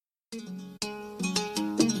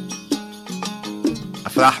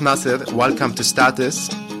Afar Nasser, welcome to Status.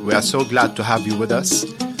 We are so glad to have you with us.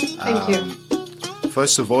 Thank you.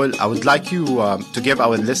 First of all, I would like you to give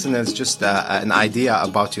our listeners just an idea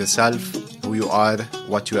about yourself, who you are,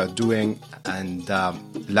 what you are doing, and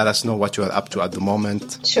let us know what you are up to at the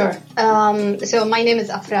moment. Sure. So my name is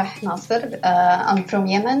Afar Nasser. I'm from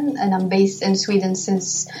Yemen and I'm based in Sweden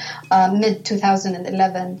since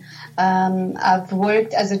mid-2011. I've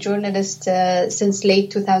worked as a journalist since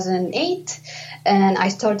late 2008. And I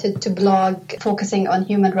started to blog focusing on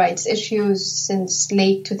human rights issues since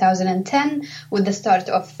late 2010 with the start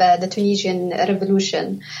of the Tunisian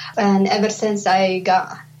revolution. And ever since I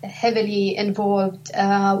got heavily involved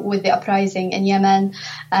with the uprising in Yemen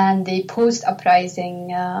and the post-uprising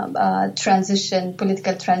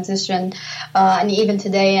political transition. And even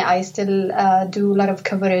today, I still do a lot of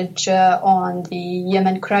coverage on the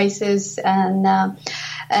Yemen crisis.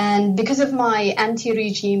 And because of my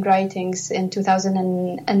anti-regime writings in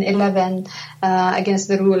 2011 against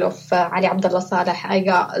the rule of Ali Abdullah Saleh, I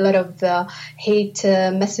got a lot of hate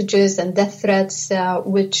messages and death threats,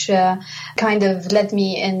 which kind of led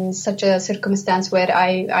me in such a circumstance where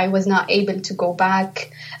I was not able to go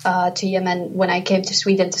back to Yemen when I came to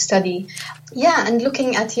Sweden to study. Yeah, and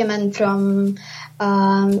looking at Yemen from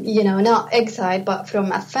not exile, but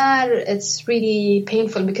from afar, it's really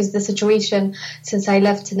painful because the situation since I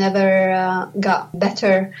left never got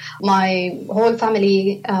better. My whole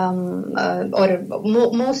family,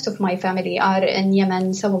 most of my family are in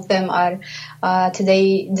Yemen. Some of them are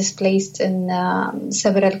today displaced in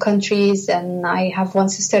several countries, and I have one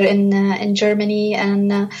sister in Germany,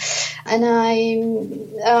 and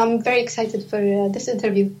I'm very excited for this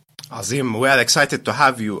interview. Azim, we are excited to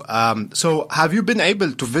have you. So have you been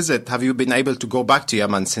able to go back to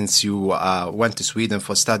Yemen since you went to Sweden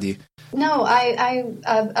for study? No, I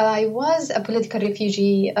was a political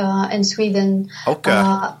refugee in Sweden. Okay.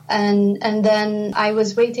 And then I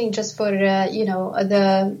was waiting just for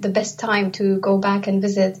the best time to go back and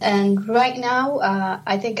visit. And right now,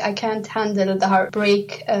 I think I can't handle the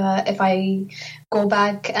heartbreak if I go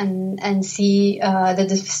back and see the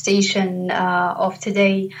devastation of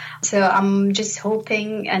today. So I'm just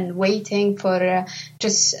hoping and waiting for a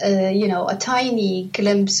tiny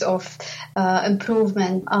glimpse of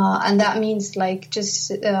improvement, and that means just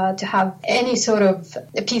to have any sort of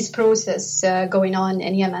peace process going on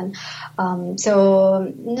in Yemen.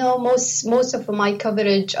 So no, most of my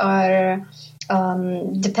coverage are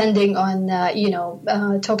depending on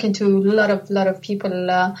talking to a lot of people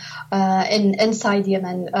inside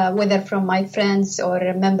Yemen, whether from my friends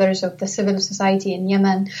or members of the civil society in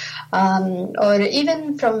Yemen, or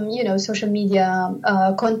even from social media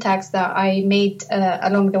contacts that I made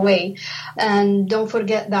along the way. And don't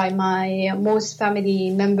forget that my most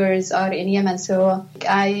family members are in Yemen, so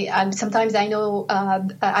I sometimes I know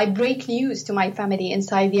I break news to my family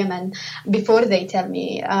inside Yemen before they tell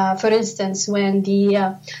me. For instance, when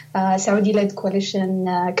the Saudi-led coalition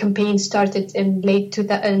campaign started in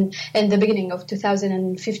the beginning of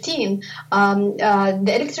 2015,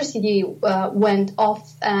 the electricity went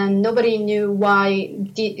off, and nobody knew why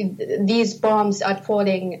these bombs are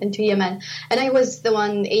falling into Yemen. And I was the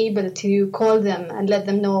one able to call them and let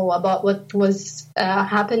them know about what was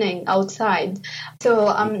happening outside. So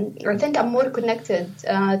I think I'm more connected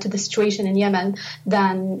to the situation in Yemen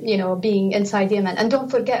than being inside Yemen. And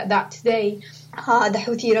don't forget that today the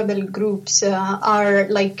Houthi rebel groups are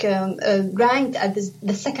ranked as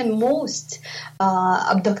the second most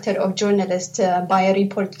abductor of journalists by a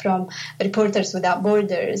report from Reporters Without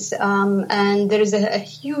Borders. And there is a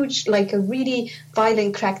huge, a really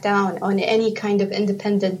violent crackdown on any kind of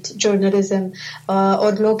independent journalism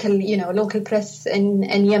or local press in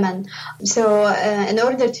Yemen. So in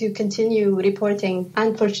order to continue reporting,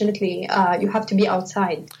 unfortunately, you have to be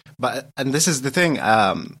outside. And this is the thing,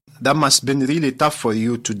 that must have been really tough for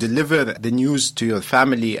you to deliver the news to your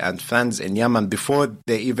family and friends in Yemen before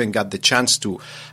they even got the chance to